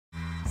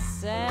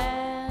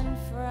San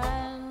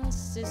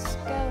Francisco,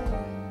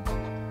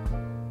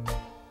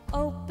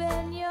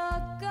 open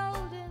your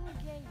golden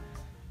gate.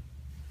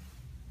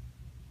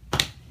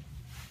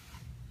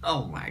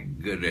 Oh my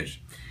goodness.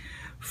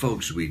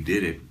 Folks, we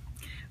did it.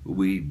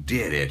 We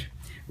did it.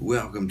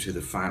 Welcome to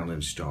the final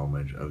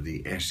installment of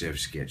the SF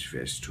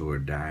Sketchfest Tour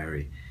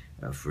Diary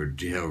for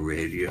Dell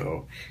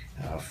Radio.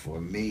 For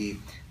me,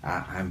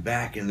 I'm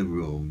back in the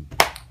room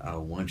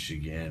once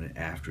again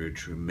after a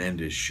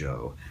tremendous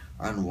show,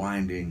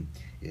 unwinding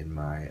in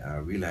my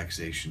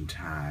relaxation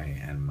tie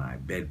and my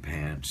bed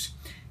pants,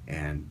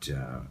 and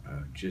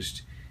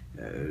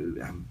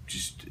I'm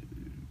just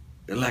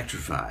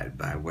electrified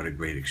by what a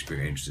great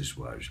experience this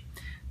was,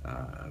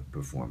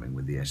 performing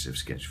with the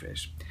SF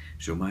Sketchfest.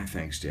 So my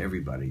thanks to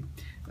everybody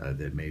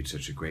that made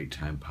such a great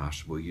time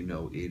possible. You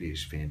know, it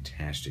is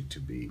fantastic to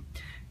be,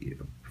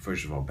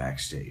 first of all,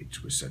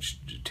 backstage with such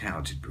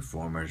talented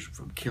performers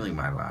from Killing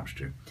My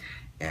Lobster.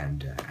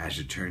 And as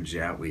it turns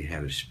out, we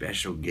had a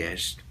special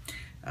guest.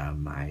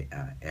 My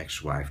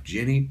ex-wife,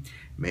 Ginny,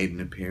 made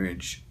an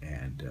appearance,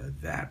 and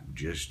that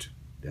just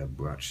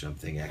brought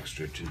something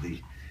extra to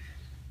the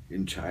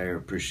entire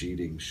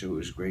proceedings. So it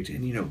was great.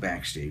 And you know,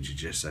 backstage is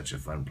just such a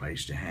fun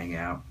place to hang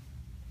out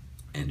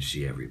and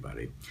see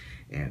everybody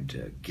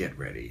and get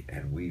ready.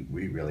 And we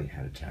really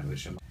had a time with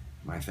some.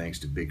 My thanks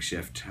to Big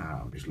Chef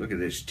Tom. Just look at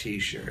this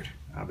t-shirt.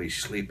 I'll be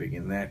sleeping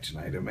in that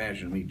tonight.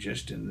 Imagine me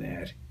just in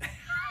that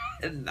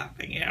and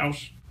nothing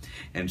else.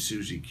 And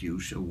Susie Q,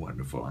 so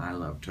wonderful. I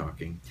love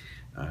talking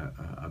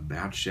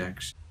about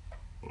sex.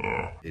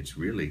 It's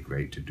really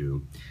great to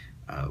do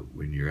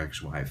when your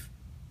ex-wife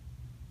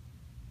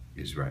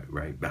is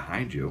right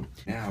behind you.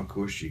 Now, of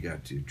course, you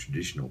got the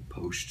traditional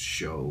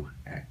post-show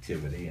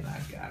activity, and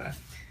I've got a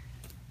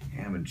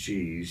ham and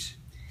cheese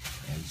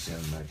and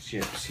some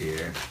chips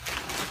here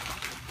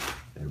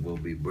that we'll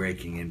be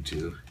breaking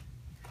into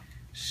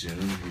soon.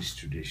 This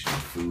traditional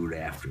food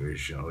after a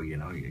show, you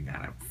know, you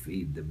gotta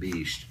feed the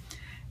beast.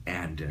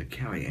 And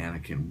Kelly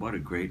Anakin, what a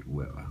great,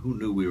 who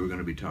knew we were going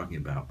to be talking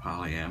about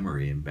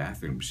polyamory and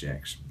bathroom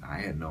sex? I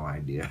had no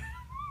idea,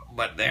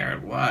 but there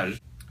it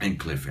was. And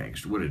Cliff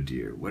Hanks, what a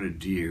dear,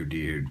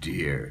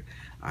 dear.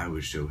 I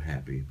was so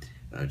happy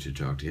to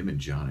talk to him, and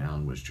John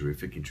Allen was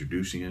terrific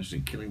introducing us,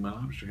 and Killing My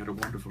Lobster had a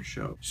wonderful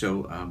show.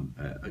 So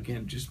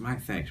again, just my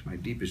thanks, my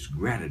deepest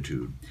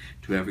gratitude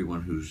to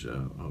everyone who's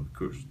of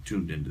course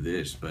tuned into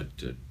this, but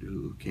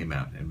who came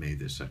out and made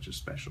this such a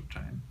special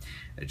time.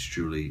 It's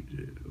truly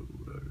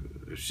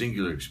a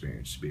singular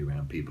experience to be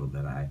around people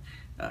that I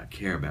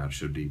care about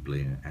so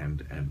deeply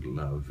and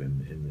love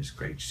in this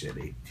great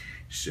city.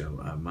 So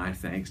my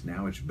thanks.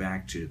 Now it's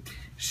back to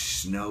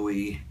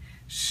snowy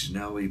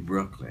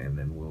Brooklyn,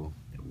 and we'll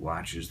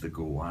watch as the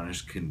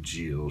Gowanus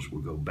congeals.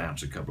 We'll go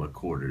bounce a couple of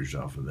quarters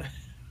off of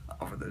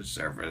the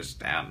surface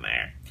down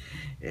there,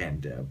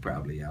 and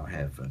probably I'll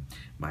have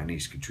my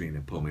niece Katrina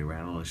pull me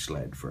around on a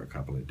sled for a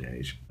couple of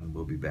days. And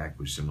we'll be back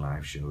with some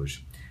live shows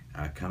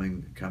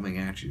coming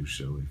at you.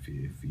 So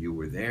if you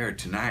were there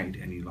tonight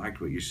and you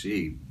liked what you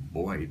see,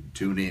 boy,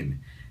 tune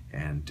in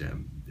and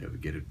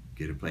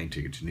get a plane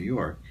ticket to New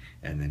York,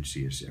 and then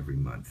see us every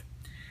month.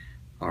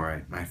 All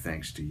right, my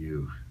thanks to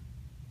you.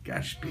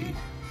 Godspeed.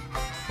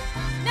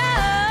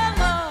 No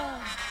more.